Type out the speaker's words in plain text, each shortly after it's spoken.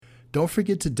Don't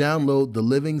forget to download the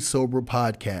Living Sober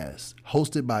podcast,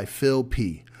 hosted by Phil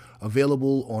P.,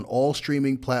 available on all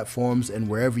streaming platforms and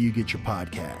wherever you get your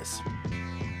podcasts.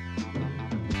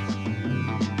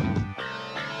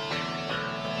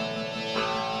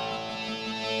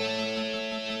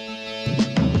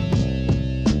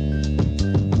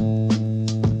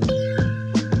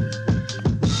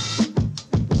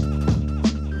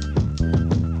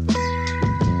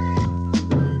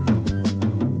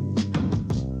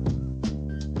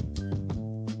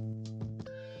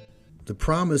 The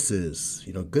promise is,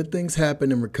 good things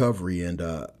happen in recovery, and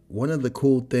one of the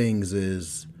cool things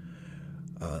is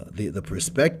the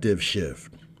perspective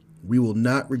shift. We will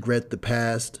not regret the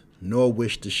past, nor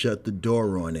wish to shut the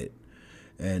door on it.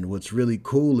 And what's really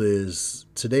cool is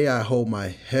today I hold my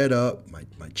head up,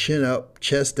 my chin up,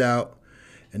 chest out,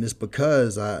 and it's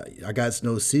because I got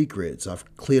no secrets.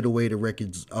 I've cleared away the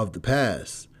records of the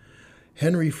past.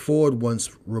 Henry Ford once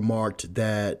remarked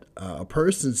that a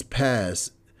person's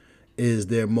past is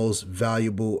their most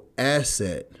valuable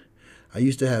asset. I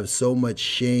used to have so much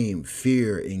shame,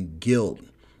 fear, and guilt,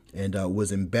 and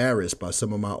was embarrassed by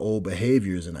some of my old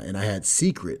behaviors, and I had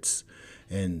secrets,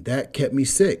 and that kept me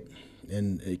sick,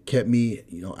 and it kept me,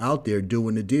 out there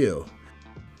doing the deal,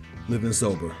 living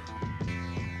sober.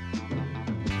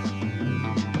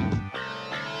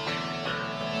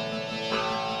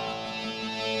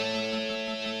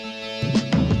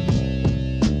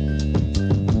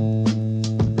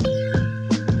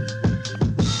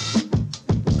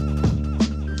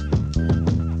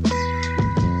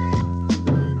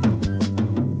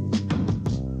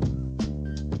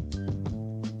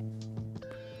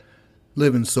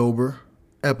 Living Sober,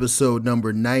 episode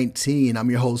number 19.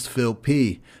 I'm your host, Phil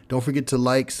P. Don't forget to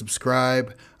like,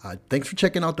 subscribe. Thanks for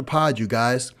checking out the pod, you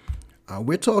guys.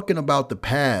 We're talking about the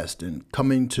past and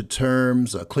coming to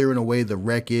terms, clearing away the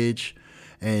wreckage,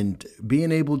 and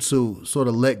being able to sort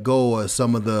of let go of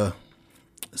some of the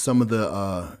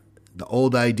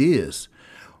old ideas.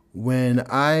 When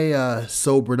I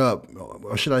sobered up,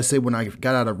 or should I say when I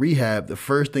got out of rehab, the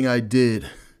first thing I did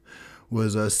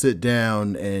was sit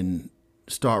down and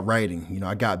start writing.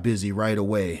 I got busy right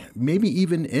away. Maybe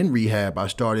even in rehab, I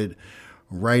started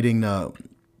writing,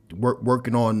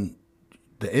 working on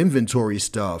the inventory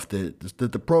stuff that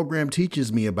the program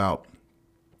teaches me about,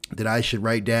 that I should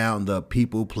write down the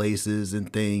people, places,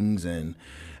 and things, and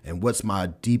what's my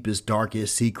deepest,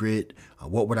 darkest secret.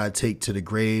 What would I take to the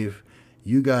grave?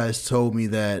 You guys told me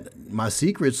that my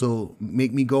secrets will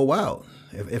make me go out.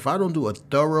 If I don't do a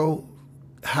thorough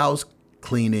house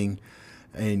cleaning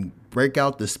and break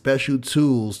out the special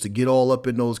tools to get all up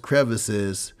in those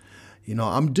crevices,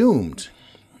 I'm doomed.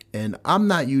 And I'm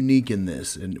not unique in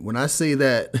this. And when I say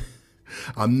that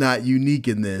I'm not unique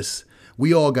in this,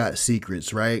 we all got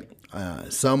secrets, right?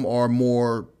 Some are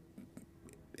more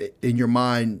in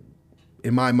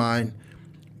my mind,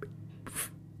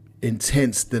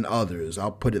 intense than others.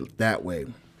 I'll put it that way.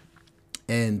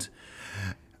 And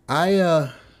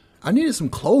I needed some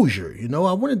closure.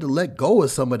 I wanted to let go of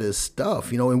some of this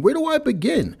stuff, and where do I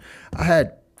begin? I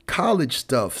had college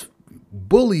stuff,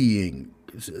 bullying,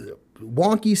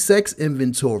 wonky sex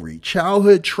inventory,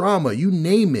 childhood trauma, you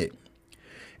name it.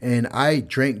 And I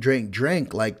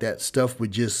drank like that stuff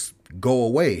would just go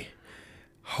away,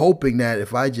 hoping that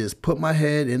if I just put my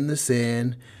head in the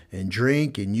sand and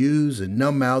drink and use and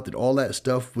numb out, that all that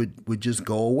stuff would just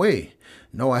go away.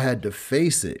 No, I had to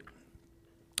face it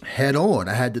head on.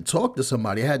 I had to talk to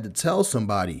somebody. I had to tell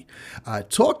somebody.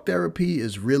 Talk therapy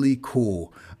is really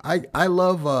cool. I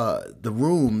love the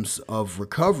rooms of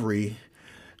recovery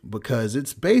because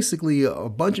it's basically a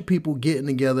bunch of people getting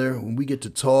together and we get to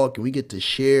talk and we get to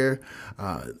share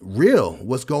real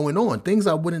what's going on. Things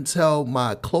I wouldn't tell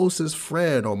my closest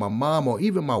friend or my mom or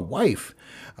even my wife.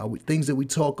 Things that we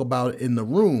talk about in the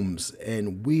rooms,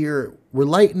 and we're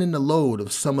lightening the load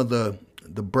of some of the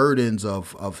burdens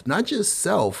of not just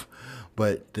self,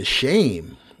 but the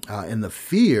shame and the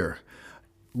fear,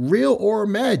 real or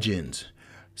imagined.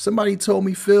 Somebody told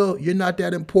me, Phil, you're not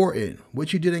that important.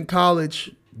 What you did in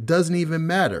college doesn't even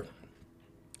matter.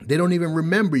 They don't even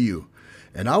remember you.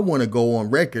 And I want to go on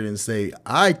record and say,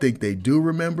 I think they do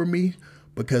remember me,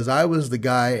 because I was the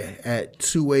guy at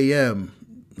 2 a.m.,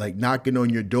 like knocking on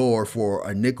your door for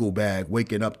a nickel bag,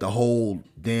 waking up the whole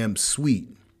damn suite.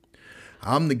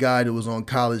 I'm the guy that was on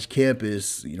college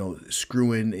campus,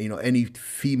 screwing, any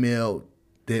female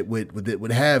that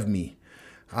would have me.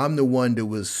 I'm the one that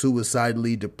was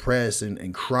suicidally depressed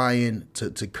and crying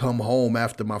to come home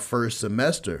after my first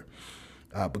semester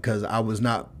because I was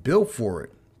not built for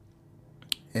it.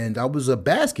 and I was a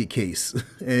basket case,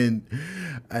 and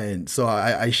so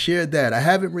I shared that. I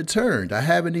haven't returned. I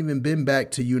haven't even been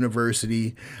back to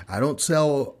university. I don't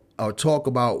tell or talk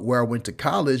about where I went to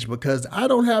college because I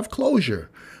don't have closure.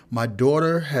 My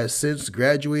daughter has since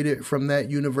graduated from that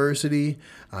university.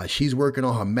 She's working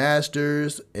on her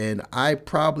master's, and I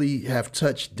probably have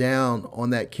touched down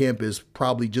on that campus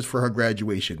probably just for her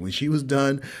graduation. When she was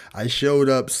done, I showed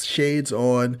up, shades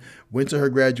on, went to her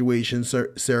graduation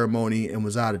ceremony, and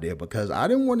was out of there because I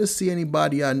didn't want to see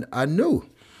anybody I knew.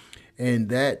 And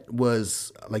that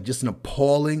was like just an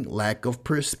appalling lack of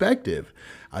perspective.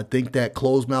 I think that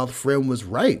closed mouth friend was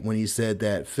right when he said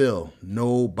that, Phil,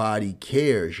 nobody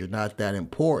cares. You're not that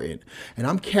important. And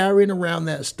I'm carrying around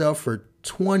that stuff for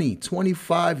 20,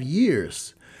 25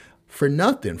 years for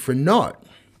nothing, for naught.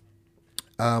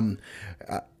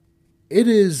 It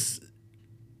is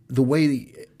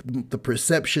the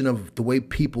perception of the way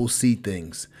people see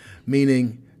things.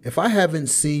 Meaning, if I haven't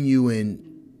seen you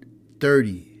in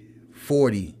 30,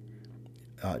 40,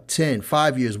 10,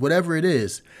 5 years, whatever it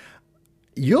is,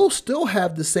 you'll still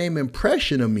have the same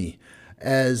impression of me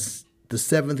as the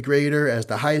seventh grader, as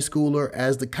the high schooler,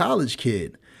 as the college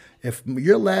kid. If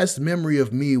your last memory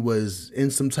of me was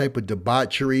in some type of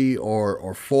debauchery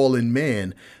or fallen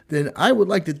man, then I would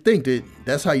like to think that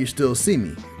that's how you still see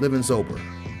me, living sober.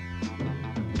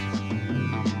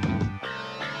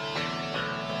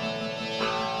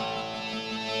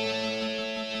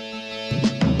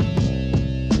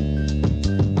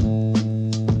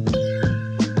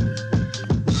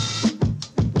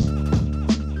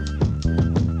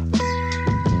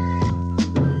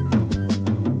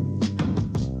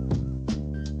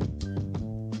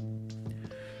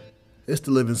 It's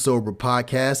the Living Sober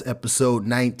Podcast, episode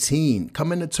 19.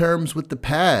 Coming to terms with the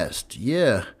past.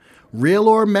 Yeah, real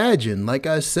or imagined, like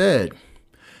I said.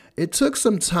 It took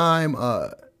some time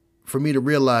for me to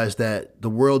realize that the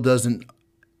world doesn't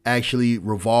actually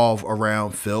revolve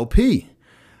around Phil P.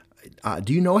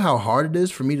 Do you know how hard it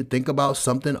is for me to think about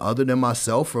something other than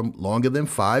myself for longer than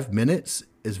 5 minutes?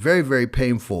 It's very, very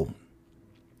painful.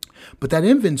 But that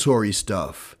inventory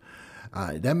stuff,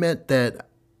 that meant that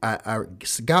I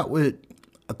got with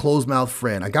a closed mouth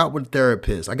friend. I got with a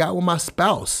therapist. I got with my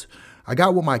spouse. I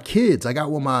got with my kids. I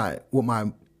got with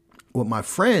my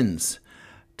friends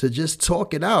to just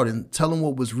talk it out and tell them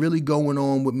what was really going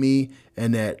on with me,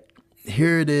 and that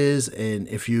here it is. And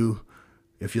if you'll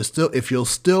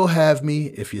still have me,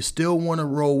 if you still want to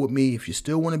roll with me, if you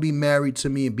still want to be married to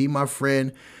me and be my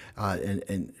friend,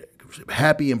 and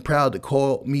happy and proud to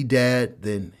call me dad,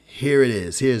 then here it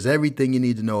is. Here's everything you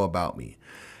need to know about me.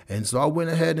 And so I went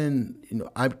ahead and,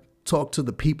 I talked to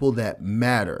the people that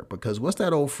matter, because what's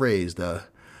that old phrase? The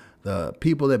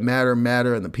people that matter,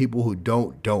 and the people who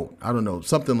don't. I don't know,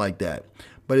 something like that.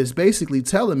 But it's basically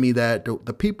telling me that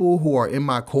the people who are in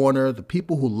my corner, the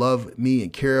people who love me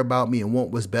and care about me and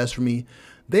want what's best for me,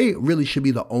 they really should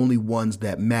be the only ones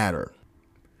that matter.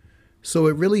 So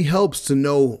it really helps to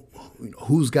know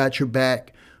who's got your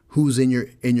back, who's in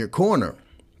your corner.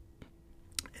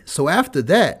 So after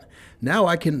that, now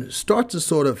I can start to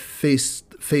sort of face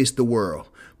the world,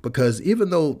 because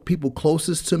even though people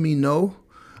closest to me know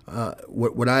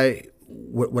what I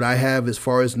have as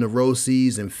far as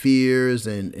neuroses and fears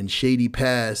and shady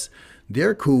past,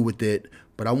 they're cool with it.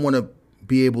 But I want to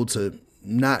be able to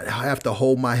not have to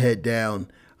hold my head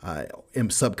down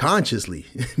subconsciously,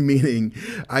 meaning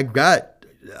I got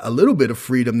a little bit of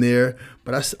freedom there,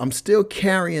 but I'm still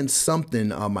carrying something.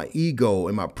 My ego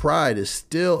and my pride is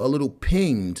still a little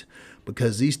pinged,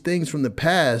 because these things from the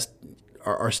past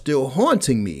are still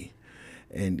haunting me.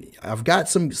 And I've got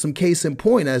some case in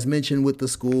point, as mentioned, with the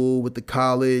school, with the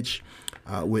college,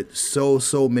 with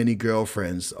so many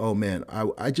girlfriends. Oh man,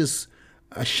 I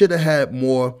should have had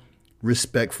more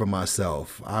respect for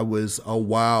myself. I was a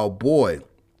wild boy,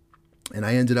 and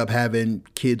I ended up having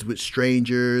kids with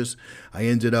strangers. I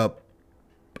ended up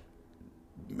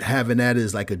having that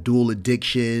as like a dual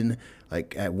addiction.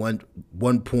 Like at one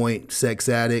point, sex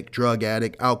addict, drug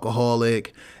addict,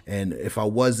 alcoholic. And if I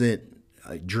wasn't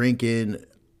drinking,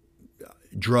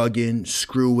 drugging,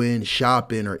 screwing,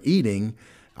 shopping, or eating,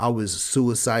 I was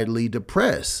suicidally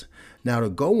depressed. Now, to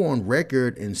go on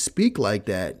record and speak like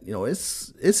that,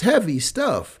 it's heavy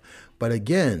stuff. But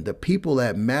again, the people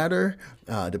that matter,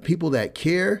 the people that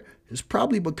care, is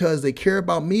probably because they care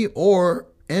about me or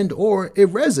it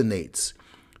resonates.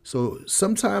 So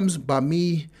sometimes by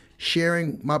me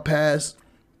sharing my past,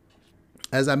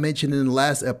 as I mentioned in the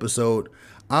last episode,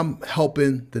 I'm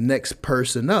helping the next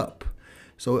person up.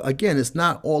 So again, it's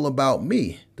not all about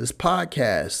me. This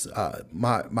podcast,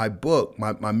 my book,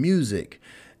 my music,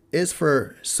 it's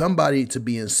for somebody to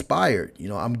be inspired.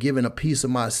 I'm giving a piece of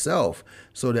myself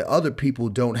so that other people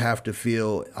don't have to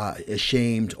feel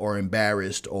ashamed or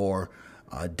embarrassed or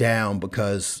down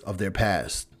because of their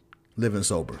past. Living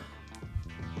sober.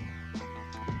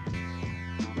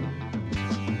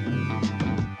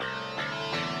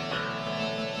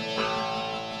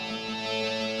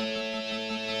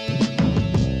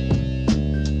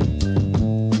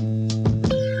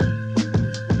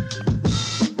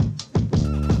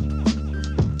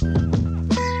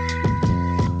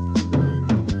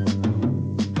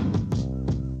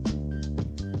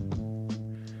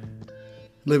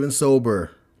 Living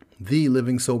Sober, the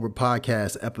Living Sober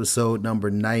podcast, episode number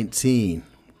 19.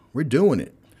 We're doing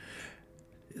it.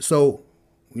 So,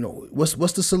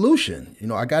 what's the solution?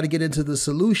 I got to get into the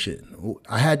solution.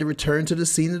 I had to return to the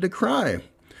scene of the crime.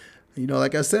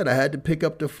 Like I said, I had to pick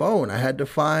up the phone. I had to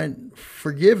find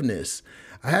forgiveness.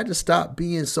 I had to stop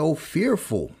being so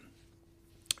fearful.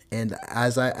 And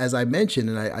as I mentioned,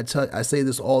 and I say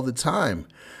this all the time,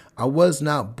 I was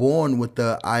not born with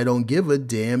the I don't give a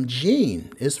damn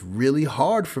gene. It's really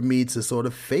hard for me to sort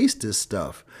of face this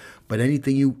stuff. But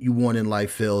anything you want in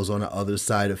life fails on the other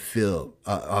side of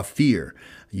fear.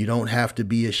 You don't have to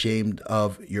be ashamed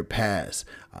of your past.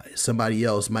 Somebody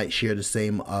else might share the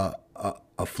same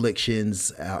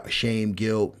afflictions, shame,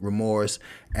 guilt, remorse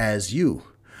as you.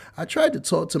 I tried to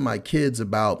talk to my kids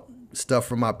about stuff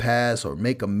from my past or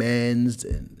make amends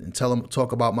and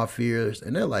talk about my fears.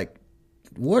 And they're like,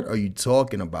 what are you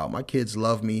talking about? My kids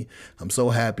love me. I'm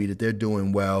so happy that they're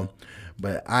doing well.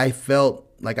 But I felt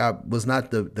like I was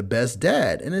not the best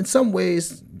dad. And in some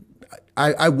ways,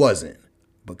 I wasn't,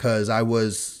 because I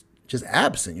was just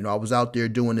absent. I was out there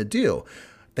doing the deal.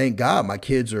 Thank God my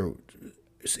kids are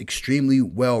extremely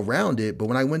well-rounded. But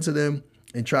when I went to them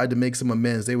and tried to make some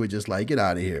amends, they were just like, get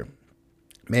out of here.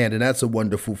 Man, and that's a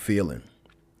wonderful feeling.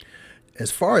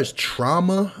 As far as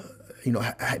trauma,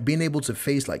 being able to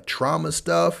face like trauma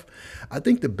stuff, I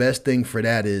think the best thing for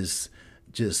that is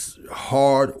just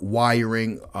hard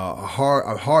wiring, a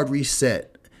hard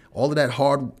reset. All of that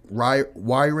hard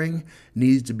wiring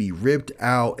needs to be ripped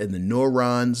out, and the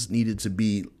neurons needed to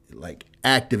be like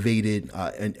activated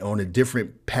and on a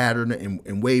different pattern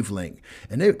and wavelength.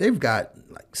 And they've got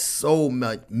like so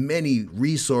many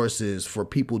resources for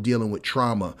people dealing with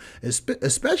trauma,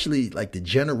 especially like the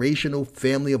generational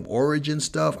family of origin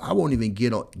stuff. I won't even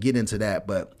get into that,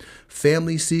 but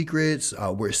family secrets,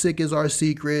 where sick is our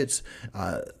secrets,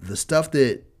 the stuff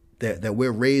that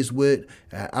we're raised with.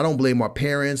 I don't blame our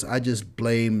parents. I just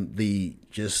blame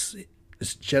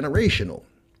it's generational.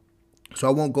 So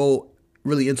I won't go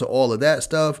really into all of that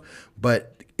stuff,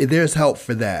 but there's help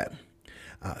for that.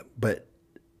 But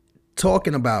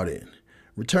talking about it,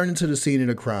 returning to the scene of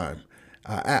the crime,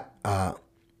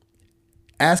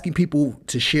 asking people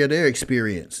to share their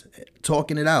experience,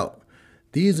 talking it out.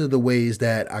 These are the ways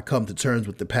that I come to terms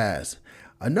with the past.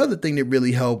 Another thing that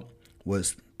really helped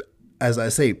was, as I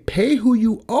say, pay who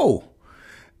you owe.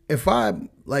 If I'm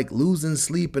like losing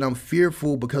sleep and I'm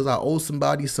fearful because I owe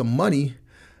somebody some money,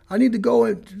 I need to go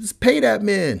and just pay that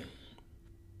man.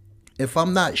 If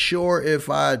I'm not sure if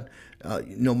I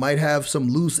might have some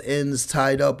loose ends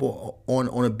tied up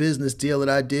on a business deal that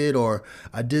I did, or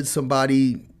I did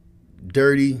somebody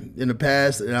dirty in the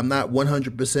past and I'm not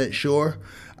 100% sure,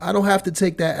 I don't have to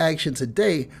take that action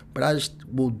today, but I just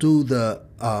will do the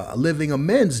living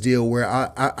amends deal where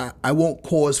I won't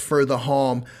cause further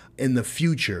harm in the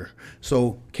future.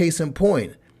 So case in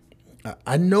point,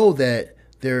 I know that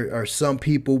there are some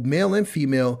people, male and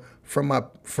female, from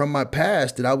my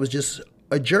past that I was just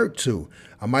a jerk to.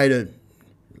 I might have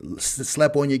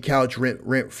slept on your couch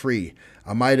rent free.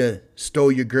 I might have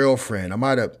stole your girlfriend. I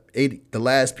might have ate the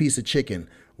last piece of chicken.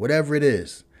 Whatever it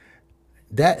is,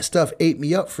 that stuff ate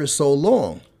me up for so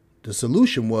long. The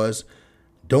solution was,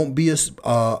 don't be a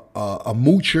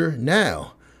moocher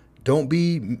now. Don't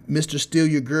be Mr. Steal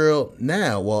Your Girl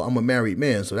now. Well, I'm a married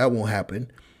man, so that won't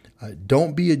happen.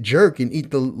 Don't be a jerk and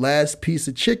eat the last piece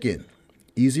of chicken.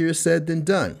 Easier said than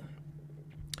done.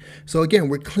 So again,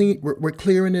 we're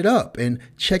clearing it up and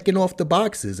checking off the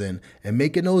boxes and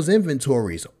making those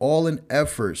inventories, all in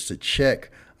efforts to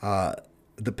check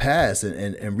the past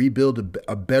and rebuild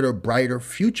a better, brighter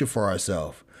future for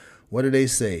ourselves. What do they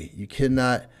say? You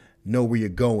cannot know where you're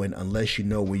going unless you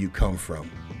know where you come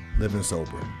from. Living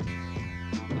sober.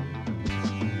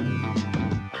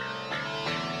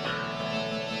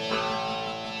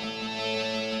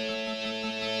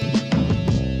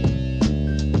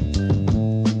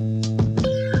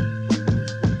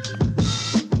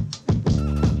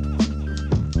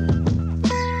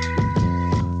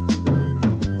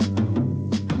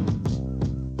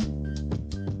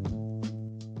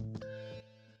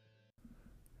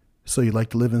 So you like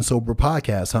the Living Sober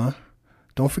podcast, huh?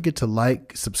 Don't forget to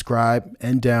like, subscribe,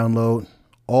 and download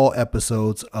all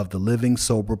episodes of the Living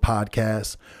Sober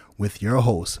podcast with your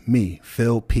host, me,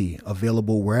 Phil P.,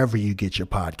 available wherever you get your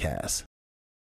podcasts.